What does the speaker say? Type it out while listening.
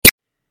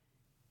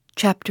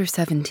Chapter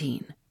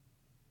 17.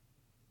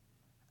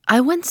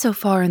 I went so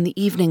far in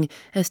the evening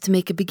as to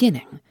make a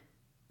beginning.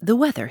 The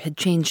weather had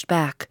changed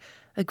back,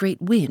 a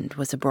great wind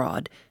was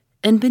abroad,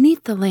 and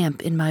beneath the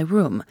lamp in my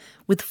room,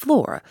 with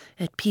Flora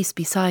at peace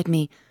beside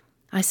me,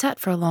 I sat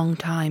for a long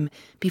time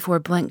before a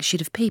blank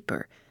sheet of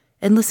paper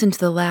and listened to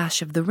the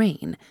lash of the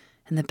rain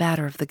and the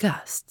batter of the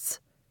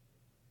gusts.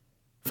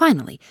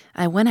 Finally,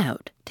 I went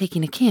out,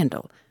 taking a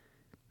candle.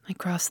 I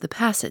crossed the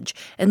passage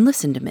and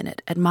listened a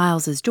minute at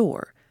Miles's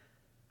door.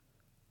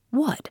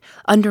 What,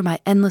 under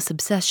my endless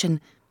obsession,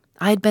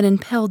 I had been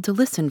impelled to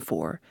listen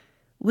for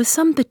was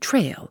some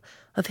betrayal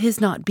of his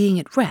not being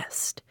at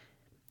rest,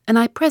 and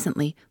I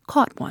presently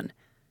caught one,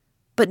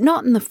 but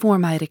not in the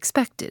form I had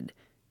expected.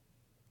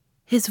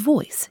 His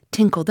voice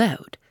tinkled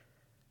out.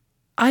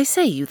 "I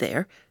say, you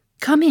there,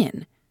 come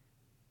in."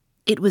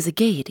 It was a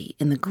gaiety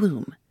in the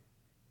gloom.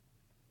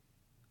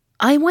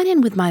 I went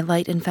in with my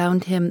light and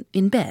found him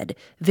in bed,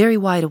 very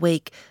wide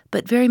awake,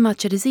 but very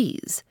much at his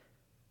ease.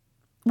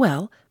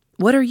 "Well,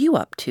 what are you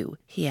up to?"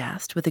 he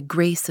asked, with a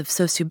grace of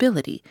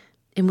sociability,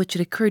 in which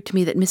it occurred to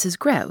me that Mrs.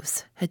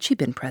 Grouse, had she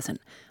been present,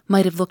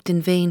 might have looked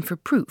in vain for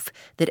proof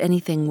that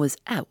anything was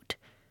out.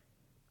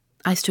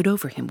 I stood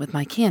over him with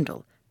my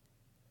candle.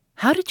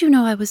 "How did you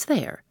know I was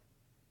there?"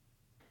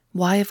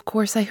 "Why, of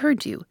course I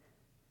heard you."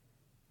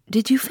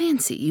 "Did you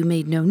fancy you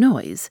made no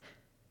noise?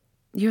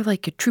 You're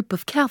like a troop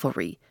of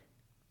cavalry."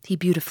 He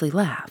beautifully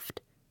laughed.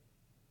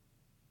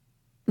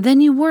 "Then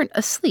you weren't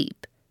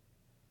asleep?"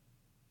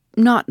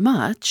 "Not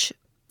much.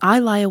 I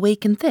lie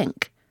awake and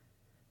think."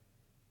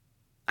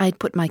 I had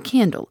put my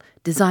candle,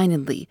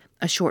 designedly,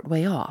 a short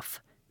way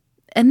off,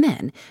 and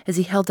then, as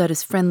he held out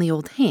his friendly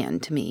old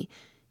hand to me,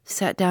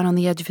 sat down on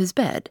the edge of his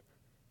bed.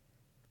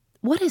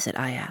 "What is it,"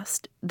 I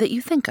asked, "that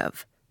you think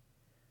of?"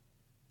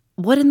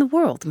 "What in the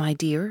world, my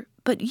dear,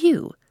 but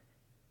you?"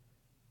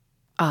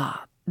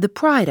 "Ah, the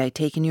pride I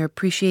take in your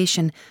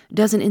appreciation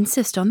doesn't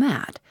insist on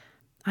that.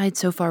 I'd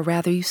so far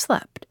rather you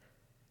slept."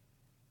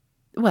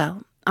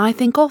 "Well, I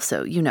think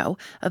also, you know,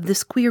 of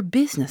this queer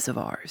business of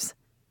ours."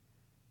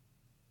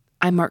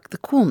 I marked the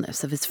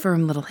coolness of his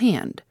firm little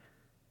hand.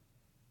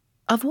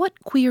 "Of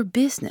what queer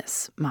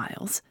business,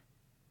 Miles?"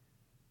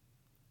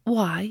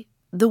 "Why,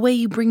 the way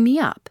you bring me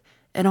up,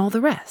 and all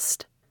the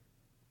rest."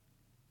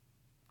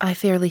 I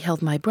fairly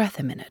held my breath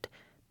a minute,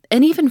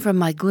 and even from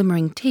my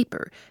glimmering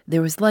taper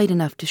there was light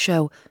enough to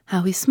show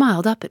how he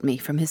smiled up at me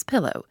from his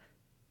pillow.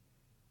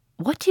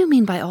 "What do you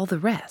mean by all the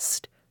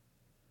rest?"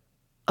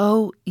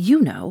 "Oh, you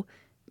know.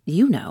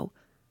 You know."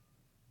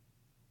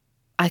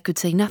 I could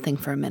say nothing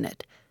for a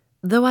minute,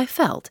 though I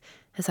felt,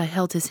 as I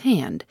held his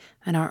hand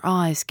and our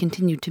eyes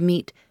continued to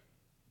meet,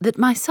 that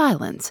my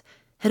silence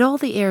had all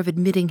the air of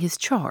admitting his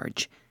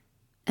charge,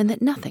 and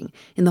that nothing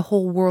in the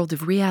whole world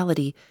of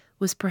reality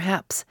was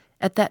perhaps,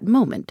 at that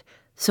moment,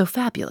 so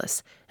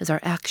fabulous as our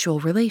actual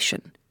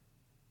relation.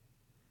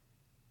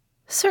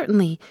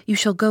 "Certainly you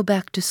shall go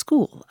back to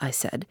school," I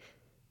said,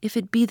 "if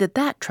it be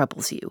that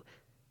troubles you.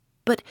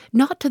 But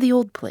not to the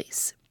old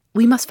place.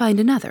 We must find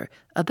another,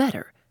 a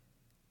better.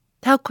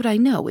 How could I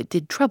know it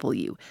did trouble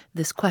you,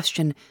 this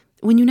question,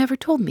 when you never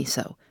told me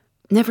so,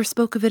 never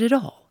spoke of it at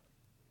all?"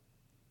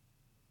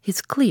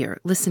 His clear,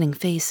 listening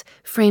face,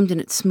 framed in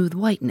its smooth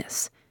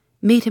whiteness,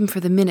 made him for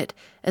the minute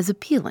as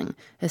appealing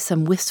as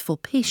some wistful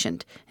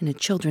patient in a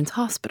children's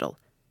hospital.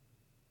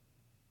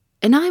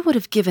 And I would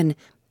have given,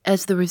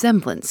 as the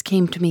resemblance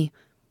came to me,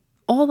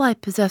 all I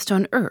possessed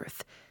on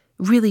earth,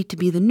 really to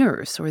be the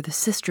nurse or the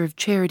sister of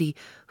charity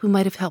who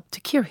might have helped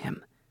to cure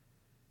him.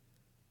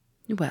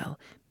 Well,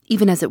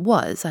 even as it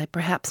was, I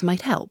perhaps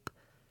might help.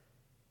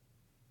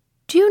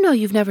 "Do you know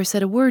you've never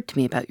said a word to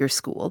me about your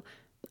school?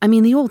 I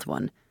mean the old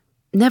one.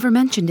 Never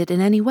mentioned it in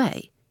any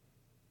way."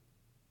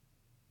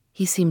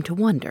 He seemed to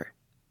wonder.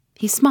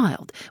 He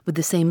smiled with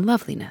the same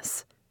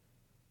loveliness.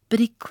 But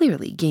he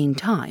clearly gained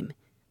time.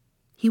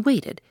 He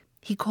waited.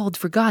 He called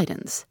for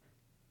guidance.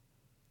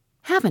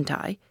 "Haven't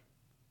I?"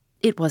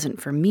 It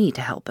wasn't for me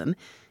to help him.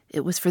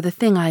 It was for the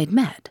thing I had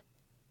met.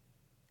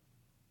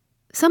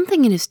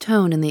 Something in his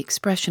tone and the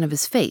expression of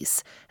his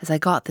face, as I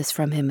got this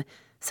from him,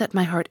 set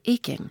my heart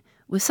aching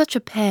with such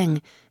a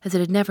pang as it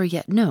had never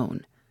yet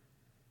known.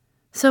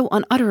 So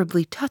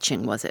unutterably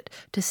touching was it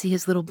to see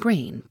his little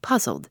brain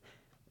puzzled,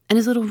 and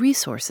his little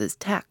resources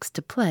taxed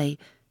to play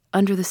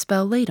under the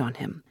spell laid on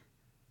him,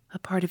 a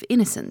part of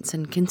innocence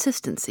and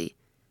consistency.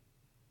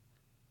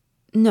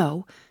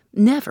 "No,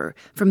 never,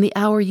 from the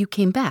hour you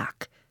came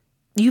back.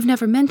 You've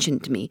never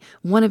mentioned to me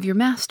one of your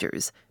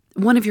masters,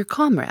 one of your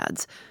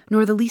comrades,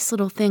 nor the least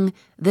little thing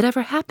that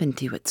ever happened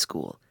to you at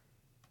school.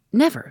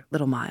 Never,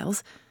 little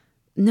Miles.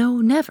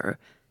 No, never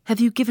have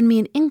you given me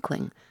an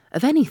inkling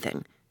of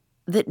anything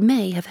that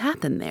may have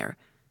happened there.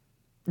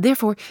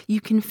 Therefore,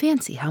 you can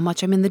fancy how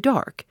much I'm in the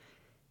dark.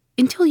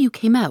 Until you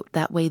came out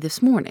that way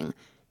this morning,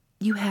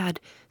 you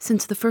had,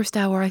 since the first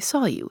hour I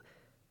saw you,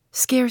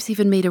 scarce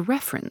even made a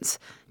reference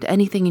to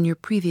anything in your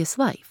previous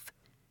life.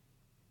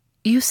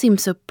 You seem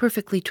so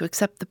perfectly to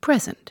accept the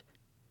present."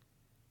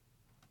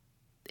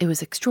 It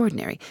was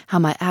extraordinary how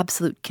my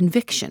absolute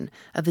conviction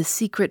of his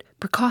secret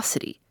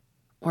precocity,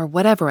 or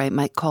whatever I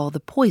might call the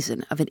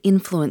poison of an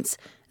influence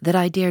that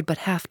I dared but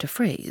half to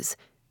phrase,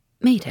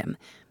 made him,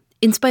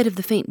 in spite of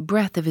the faint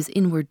breath of his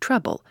inward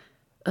trouble,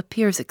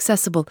 appear as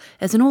accessible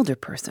as an older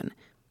person,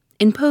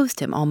 imposed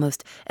him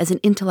almost as an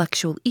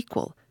intellectual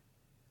equal.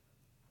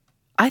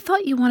 "I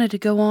thought you wanted to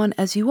go on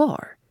as you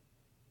are."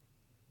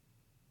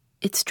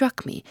 It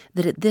struck me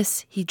that at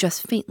this he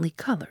just faintly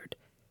colored.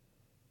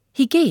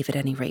 He gave, at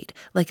any rate,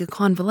 like a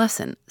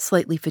convalescent,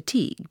 slightly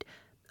fatigued,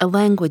 a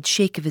languid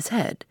shake of his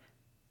head.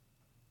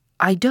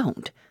 I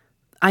don't.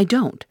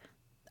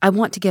 I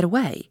want to get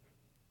away."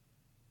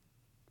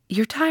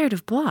 "You're tired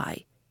of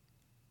Bly."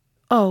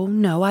 "Oh,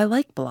 no, I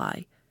like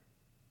Bly."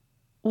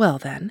 "Well,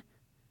 then."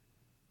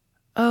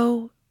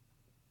 "Oh,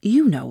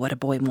 you know what a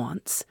boy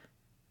wants."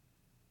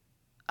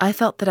 I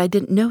felt that I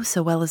didn't know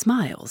so well as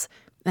Miles,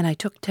 and I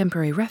took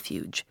temporary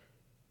refuge.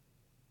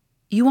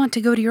 "You want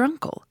to go to your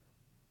uncle?"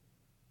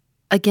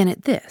 Again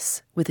at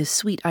this, with his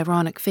sweet,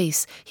 ironic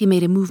face, he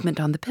made a movement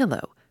on the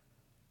pillow.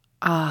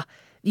 "Ah,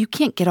 you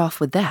can't get off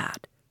with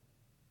that."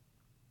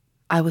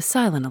 I was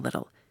silent a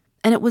little,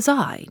 and it was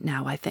I,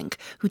 now I think,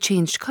 who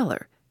changed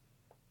color.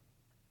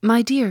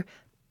 "My dear,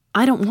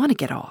 I don't want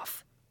to get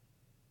off."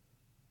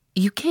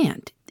 "You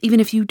can't, even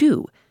if you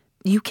do.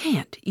 You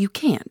can't.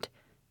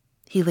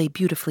 He lay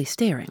beautifully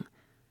staring.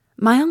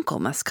 "My uncle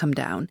must come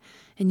down,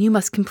 and you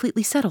must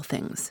completely settle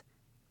things."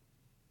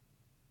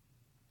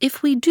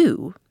 "If we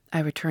do," I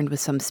returned with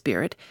some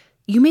spirit,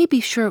 "you may be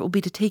sure it will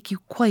be to take you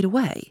quite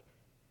away."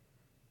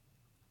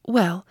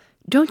 "Well,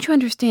 don't you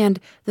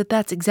understand that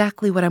that's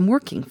exactly what I'm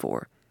working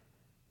for?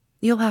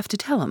 You'll have to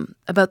tell him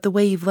about the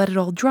way you've let it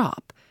all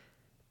drop.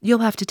 You'll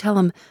have to tell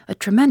him a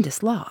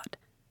tremendous lot."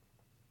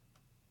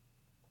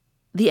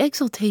 The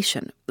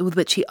exultation with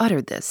which he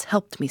uttered this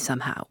helped me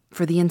somehow,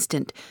 for the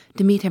instant,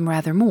 to meet him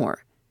rather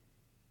more.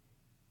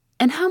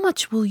 "And how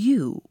much will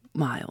you,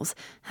 Miles,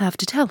 have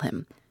to tell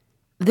him?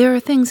 There are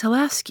things he'll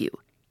ask you."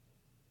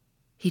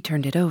 He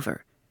turned it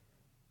over.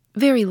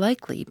 "Very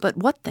likely, but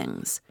what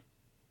things?"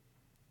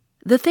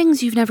 "The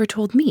things you've never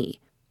told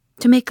me,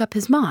 to make up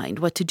his mind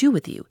what to do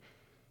with you.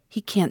 He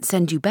can't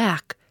send you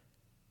back."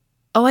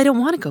 "Oh, I don't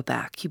want to go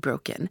back," he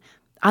broke in.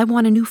 "I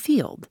want a new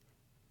field."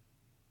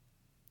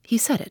 He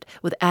said it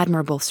with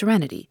admirable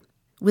serenity,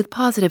 with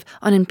positive,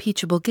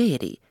 unimpeachable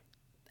gaiety,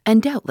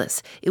 and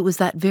doubtless it was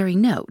that very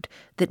note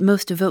that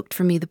most evoked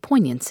for me the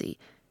poignancy,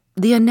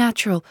 the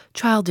unnatural,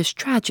 childish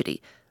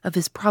tragedy of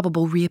his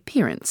probable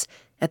reappearance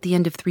at the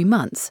end of 3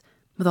 months,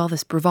 with all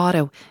this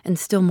bravado and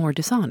still more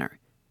dishonor.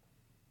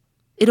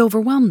 It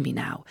overwhelmed me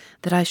now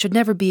that I should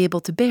never be able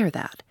to bear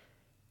that,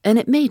 and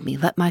it made me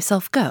let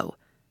myself go.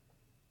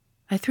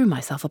 I threw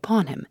myself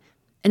upon him,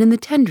 and in the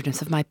tenderness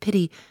of my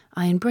pity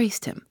I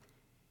embraced him.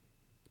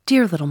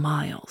 Dear little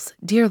Miles,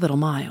 dear little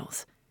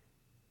Miles.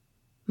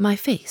 My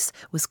face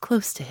was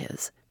close to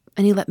his,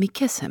 and he let me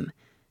kiss him,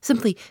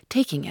 simply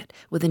taking it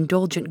with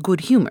indulgent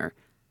good humor.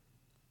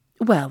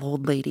 "Well,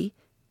 old lady,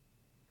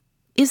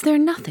 is there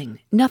nothing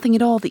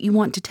at all that you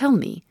want to tell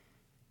me?"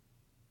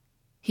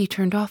 He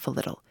turned off a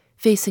little,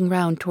 facing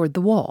round toward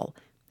the wall,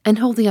 and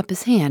holding up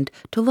his hand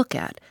to look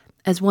at,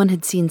 as one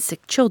had seen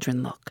sick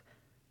children look.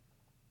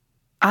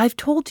 "I've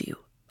told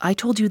you. I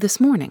told you this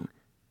morning."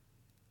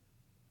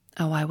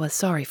 Oh, I was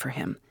sorry for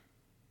him.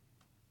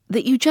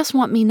 "That you just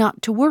want me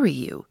not to worry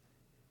you."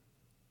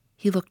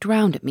 He looked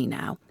round at me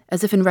now,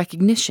 as if in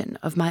recognition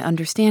of my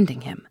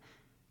understanding him.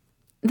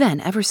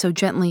 Then, ever so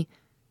gently,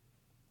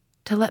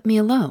 "To let me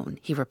alone,"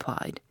 he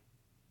replied.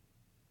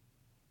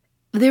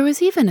 There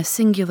was even a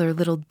singular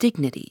little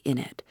dignity in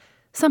it,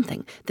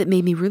 something that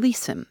made me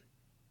release him.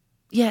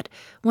 Yet,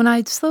 when I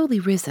had slowly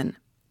risen,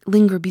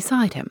 linger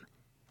beside him.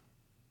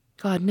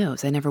 God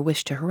knows I never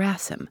wished to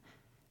harass him,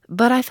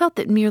 but I felt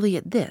that merely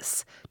at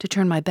this, to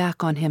turn my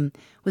back on him,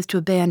 was to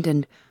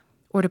abandon,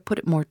 or to put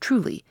it more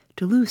truly,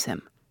 to lose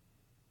him.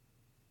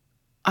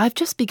 "I've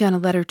just begun a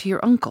letter to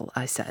your uncle,"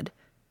 I said.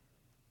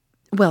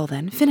 "Well,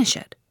 then, finish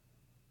it."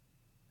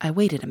 I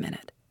waited a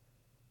minute.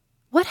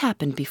 "What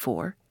happened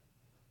before?"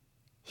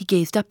 He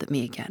gazed up at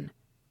me again.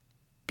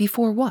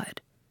 "Before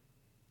what?"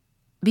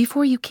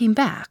 "Before you came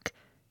back,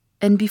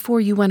 and before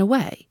you went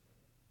away."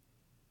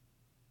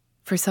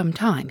 For some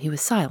time he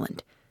was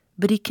silent,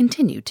 but he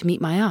continued to meet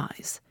my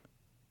eyes.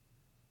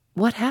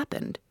 "What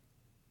happened?"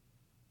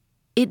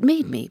 It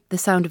made me, the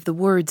sound of the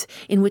words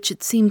in which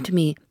it seemed to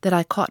me that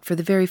I caught for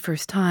the very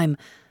first time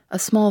a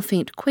small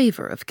faint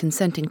quaver of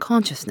consenting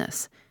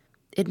consciousness.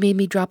 It made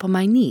me drop on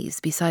my knees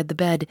beside the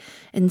bed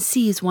and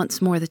seize once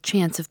more the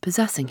chance of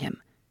possessing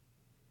him.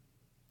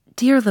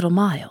 Dear little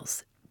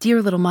Miles,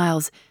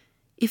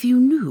 if you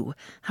knew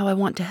how I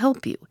want to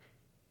help you.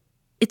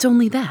 It's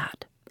only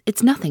that.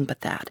 It's nothing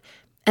but that.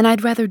 And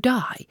I'd rather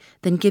die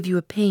than give you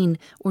a pain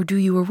or do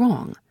you a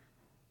wrong.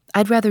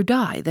 I'd rather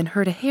die than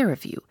hurt a hair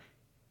of you.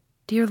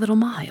 Dear little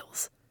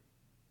Miles.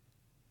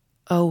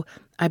 Oh,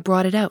 I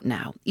brought it out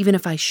now, even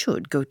if I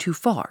should go too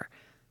far.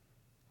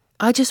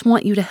 I just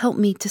want you to help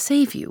me to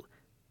save you.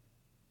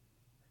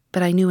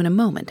 But I knew in a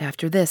moment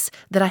after this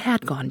that I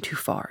had gone too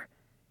far.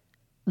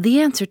 The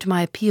answer to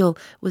my appeal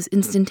was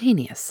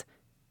instantaneous,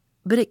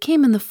 but it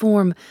came in the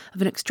form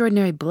of an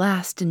extraordinary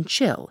blast and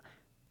chill,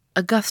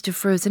 a gust of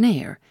frozen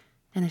air,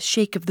 and a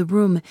shake of the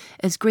room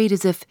as great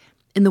as if,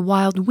 in the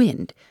wild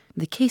wind,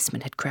 the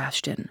casement had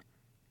crashed in.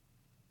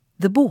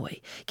 The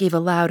boy gave a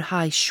loud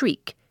high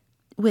shriek,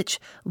 which,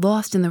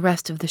 lost in the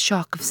rest of the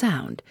shock of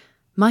sound,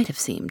 might have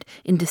seemed,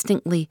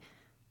 indistinctly,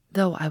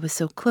 though I was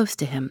so close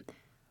to him,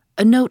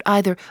 a note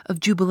either of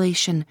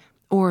jubilation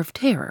or of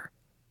terror.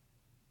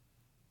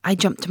 I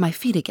jumped to my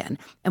feet again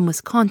and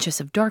was conscious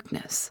of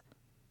darkness.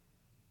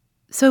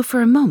 So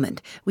for a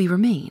moment we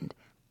remained,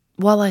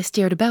 while I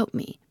stared about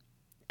me,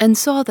 and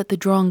saw that the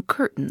drawn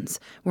curtains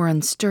were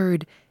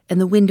unstirred and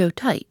the window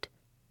tight.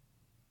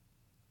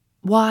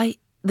 "Why,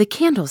 the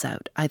candle's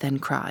out," I then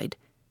cried.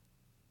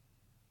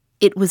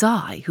 "It was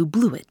I who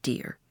blew it,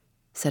 dear,"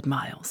 said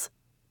Miles.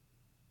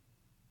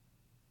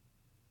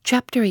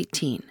 Chapter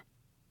 18.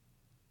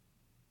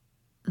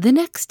 The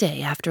next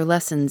day after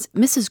lessons,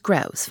 Mrs.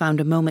 Grouse found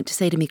a moment to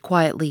say to me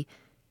quietly,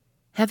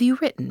 "Have you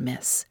written,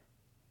 miss?"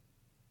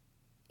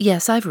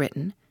 "Yes, I've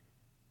written."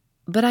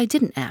 But I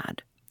didn't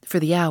add, for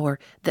the hour,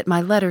 that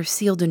my letter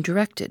sealed and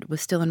directed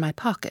was still in my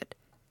pocket.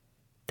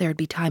 There'd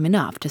be time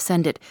enough to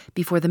send it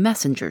before the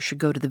messenger should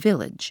go to the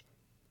village.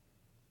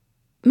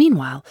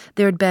 Meanwhile,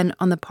 there had been,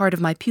 on the part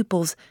of my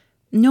pupils,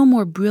 no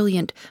more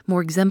brilliant,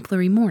 more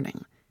exemplary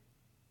morning.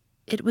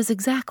 It was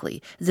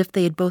exactly as if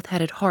they had both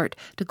had at heart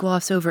to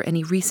gloss over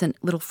any recent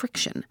little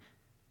friction.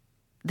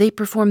 They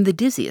performed the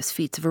dizziest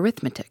feats of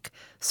arithmetic,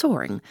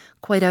 soaring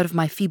quite out of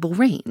my feeble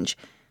range,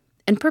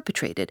 and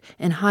perpetrated,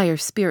 in higher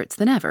spirits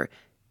than ever,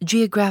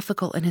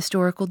 geographical and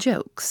historical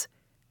jokes.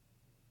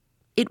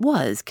 It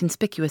was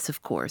conspicuous,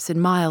 of course, in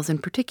Miles in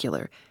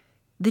particular,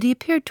 that he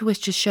appeared to wish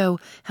to show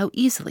how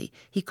easily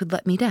he could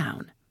let me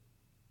down.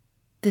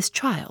 This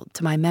child,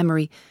 to my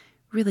memory,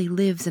 really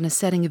lives in a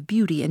setting of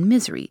beauty and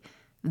misery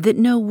that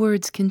no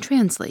words can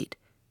translate.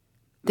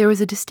 There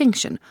was a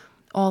distinction,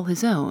 all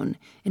his own,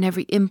 in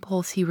every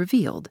impulse he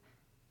revealed.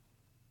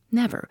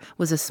 Never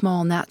was a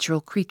small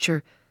natural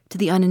creature, to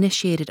the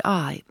uninitiated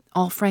eye,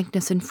 all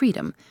frankness and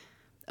freedom,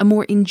 a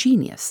more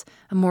ingenious,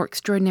 a more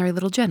extraordinary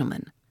little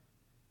gentleman.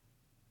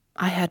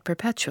 I had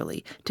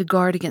perpetually to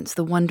guard against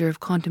the wonder of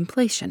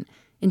contemplation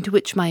into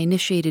which my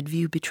initiated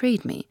view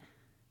betrayed me,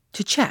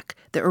 to check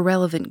the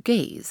irrelevant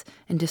gaze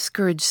and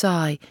discouraged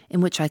sigh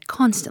in which I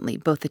constantly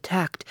both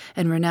attacked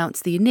and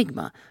renounced the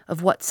enigma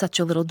of what such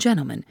a little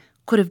gentleman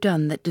could have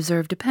done that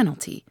deserved a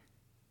penalty.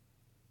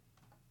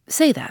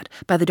 Say that,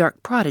 by the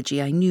dark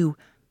prodigy I knew,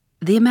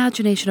 the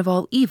imagination of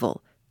all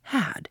evil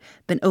had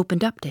been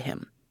opened up to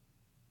him.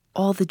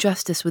 All the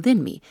justice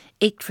within me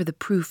ached for the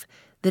proof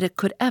that it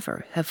could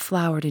ever have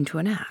flowered into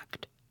an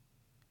act.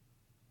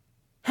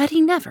 Had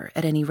he never,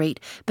 at any rate,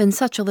 been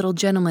such a little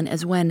gentleman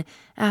as when,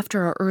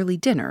 after our early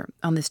dinner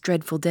on this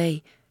dreadful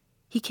day,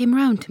 he came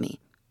round to me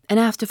and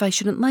asked if I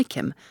shouldn't like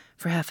him,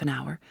 for half an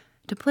hour,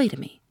 to play to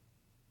me?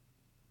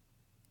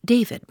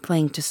 David,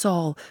 playing to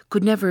Saul,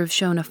 could never have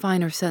shown a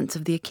finer sense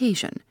of the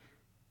occasion.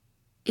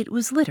 It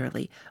was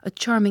literally a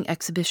charming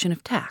exhibition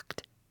of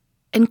tact,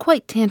 and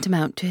quite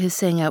tantamount to his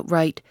saying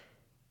outright,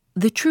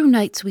 "The true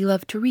knights we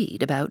love to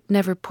read about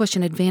never push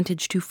an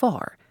advantage too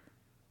far.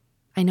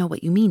 I know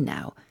what you mean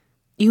now.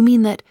 You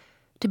mean that,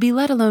 to be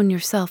let alone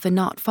yourself and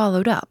not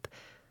followed up,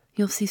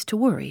 you'll cease to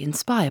worry and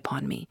spy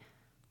upon me,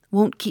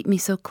 won't keep me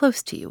so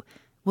close to you,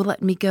 will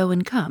let me go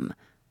and come.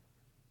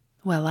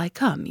 Well, I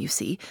come, you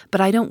see,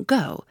 but I don't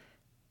go.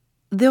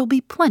 There'll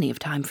be plenty of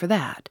time for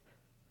that.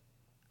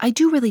 I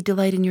do really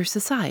delight in your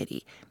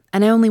society,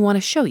 and I only want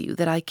to show you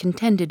that I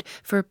contended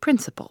for a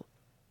principle."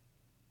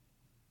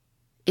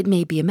 It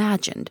may be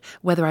imagined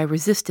whether I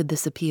resisted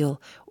this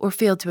appeal or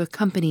failed to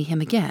accompany him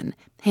again,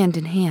 hand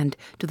in hand,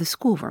 to the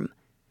schoolroom.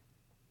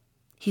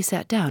 He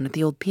sat down at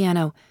the old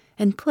piano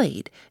and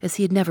played as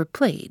he had never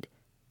played,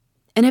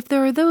 and if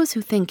there are those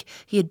who think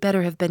he had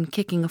better have been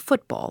kicking a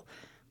football,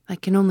 I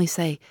can only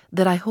say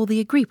that I wholly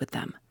agree with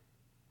them.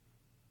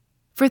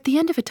 For at the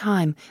end of a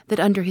time that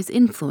under his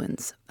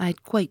influence I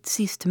had quite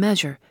ceased to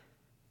measure,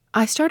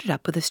 I started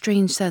up with a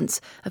strange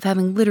sense of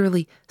having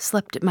literally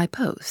slept at my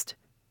post.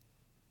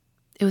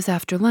 It was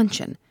after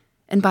luncheon,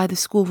 and by the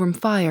schoolroom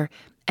fire,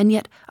 and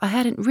yet I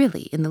hadn't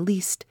really, in the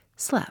least,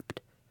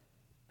 slept.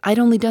 I'd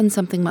only done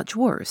something much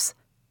worse.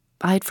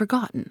 I had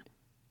forgotten.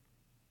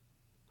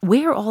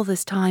 Where all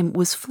this time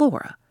was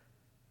Flora?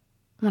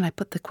 When I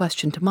put the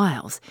question to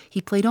Miles,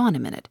 he played on a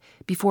minute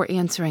before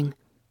answering,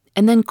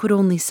 and then could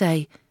only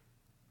say,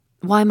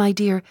 "Why, my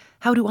dear,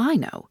 how do I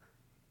know?"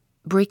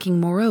 breaking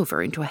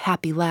moreover into a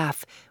happy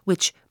laugh,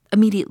 which,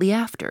 immediately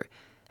after,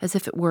 as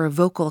if it were a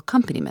vocal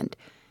accompaniment,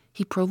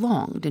 he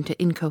prolonged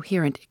into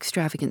incoherent,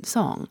 extravagant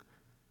song.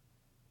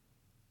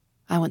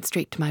 I went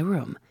straight to my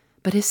room,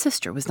 but his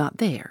sister was not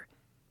there.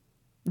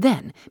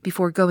 Then,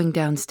 before going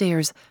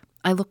downstairs,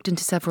 I looked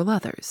into several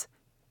others.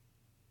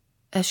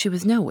 As she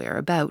was nowhere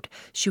about,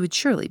 she would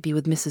surely be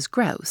with Mrs.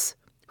 Grouse,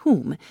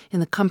 whom, in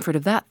the comfort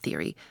of that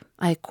theory,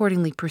 I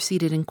accordingly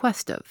proceeded in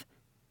quest of.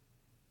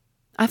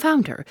 I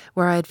found her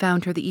where I had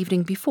found her the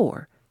evening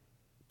before,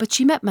 but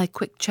she met my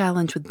quick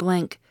challenge with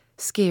blank,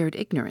 scared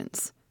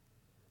ignorance.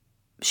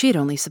 She had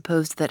only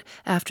supposed that,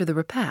 after the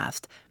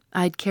repast,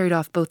 I had carried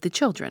off both the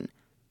children,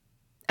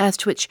 as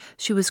to which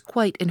she was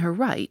quite in her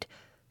right,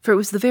 for it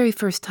was the very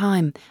first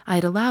time I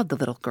had allowed the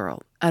little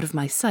girl out of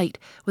my sight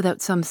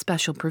without some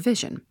special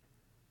provision.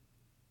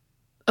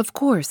 Of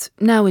course,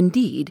 now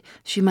indeed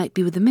she might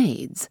be with the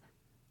maids,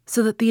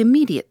 so that the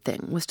immediate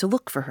thing was to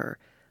look for her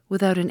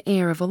without an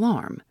air of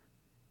alarm.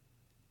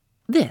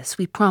 This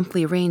we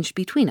promptly arranged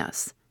between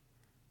us.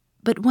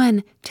 But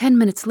when, 10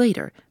 minutes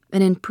later,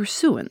 and in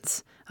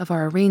pursuance of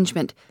our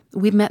arrangement,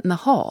 we met in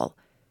the hall,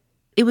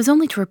 it was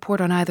only to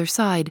report on either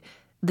side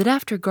that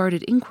after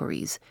guarded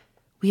inquiries,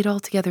 we had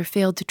altogether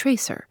failed to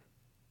trace her.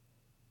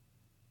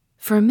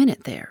 For a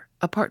minute there,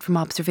 apart from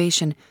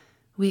observation,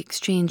 we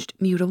exchanged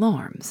mute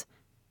alarms,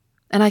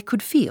 and I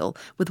could feel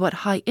with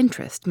what high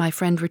interest my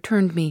friend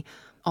returned me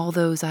all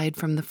those I had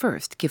from the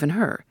first given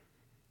her.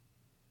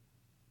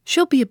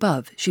 "She'll be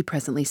above," she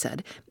presently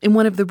said, "in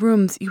one of the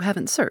rooms you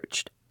haven't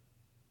searched."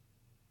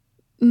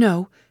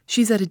 "No,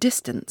 she's at a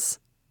distance."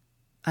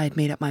 I had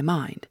made up my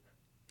mind.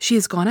 "She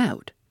has gone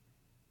out."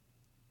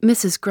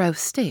 Mrs. Grouse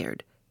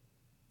stared.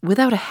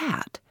 "Without a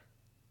hat?"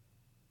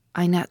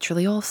 I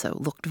naturally also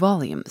looked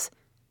volumes.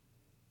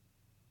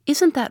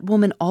 "Isn't that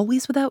woman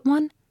always without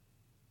one?"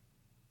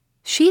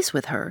 "She's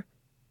with her."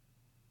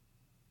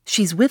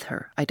 "She's with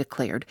her," I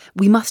declared.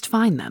 "We must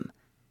find them."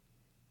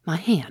 My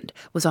hand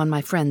was on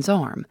my friend's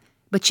arm,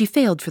 but she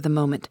failed for the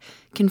moment,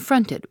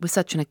 confronted with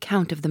such an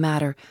account of the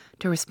matter,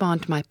 to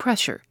respond to my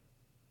pressure.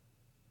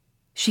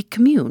 She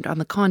communed, on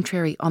the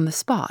contrary, on the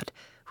spot,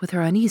 with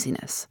her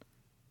uneasiness.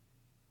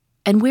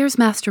 "And where's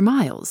Master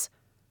Miles?"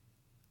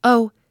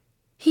 "Oh,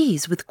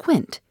 he's with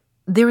Quint.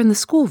 They're in the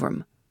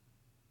schoolroom."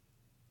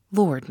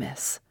 Lord,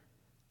 miss.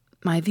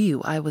 My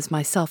view I was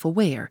myself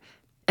aware,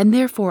 and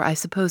therefore I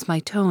suppose my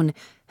tone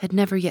had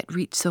never yet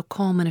reached so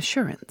calm an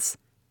assurance.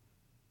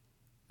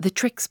 "The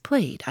trick's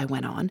played," I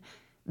went on.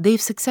 "They've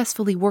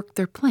successfully worked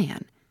their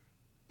plan.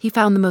 He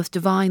found the most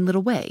divine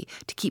little way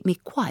to keep me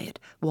quiet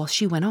while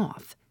she went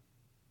off."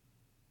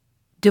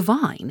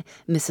 "Divine?"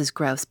 Mrs.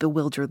 Grouse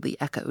bewilderedly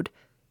echoed.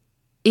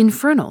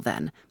 "Infernal,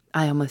 then,"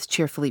 I almost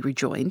cheerfully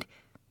rejoined.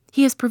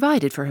 "He has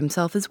provided for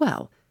himself as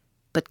well.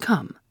 But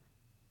come."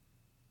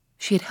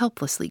 She had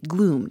helplessly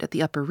gloomed at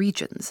the upper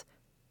regions.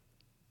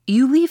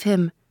 "You leave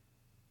him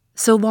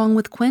so long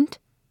with Quint?"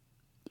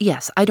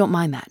 "Yes, I don't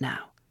mind that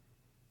now."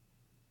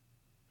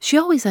 She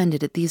always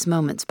ended at these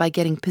moments by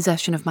getting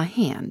possession of my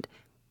hand,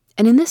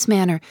 and in this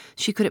manner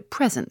she could at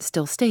present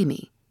still stay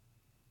me.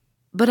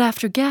 But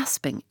after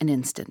gasping an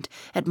instant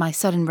at my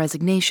sudden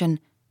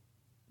resignation,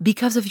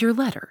 "Because of your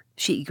letter,"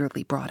 she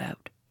eagerly brought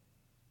out.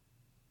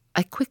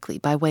 I quickly,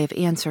 by way of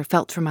answer,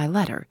 felt for my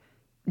letter,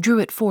 drew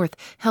it forth,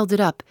 held it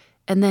up,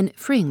 and then,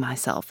 freeing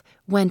myself,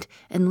 went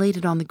and laid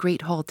it on the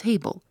great hall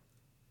table.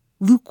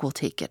 "Luke will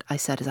take it," I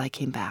said as I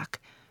came back.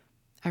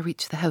 I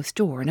reached the house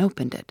door and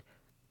opened it.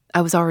 I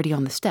was already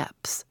on the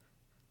steps.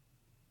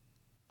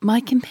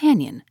 My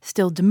companion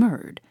still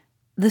demurred.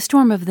 The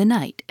storm of the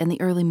night and the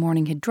early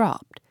morning had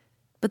dropped,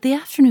 but the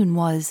afternoon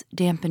was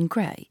damp and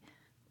gray.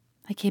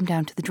 I came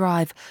down to the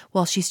drive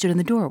while she stood in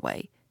the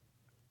doorway.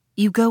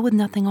 "You go with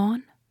nothing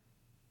on?"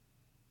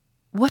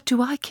 "What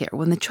do I care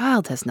when the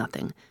child has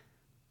nothing?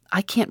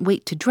 I can't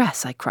wait to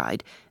dress," I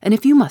cried, "and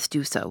if you must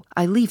do so,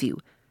 I leave you.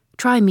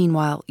 Try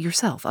meanwhile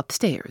yourself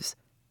upstairs."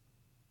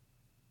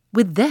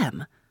 "With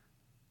them?"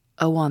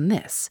 Oh, on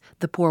this,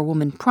 the poor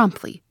woman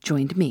promptly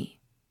joined me.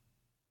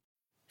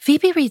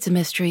 Phoebe Reads a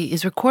Mystery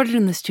is recorded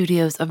in the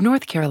studios of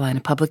North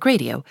Carolina Public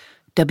Radio,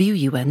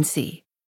 WUNC.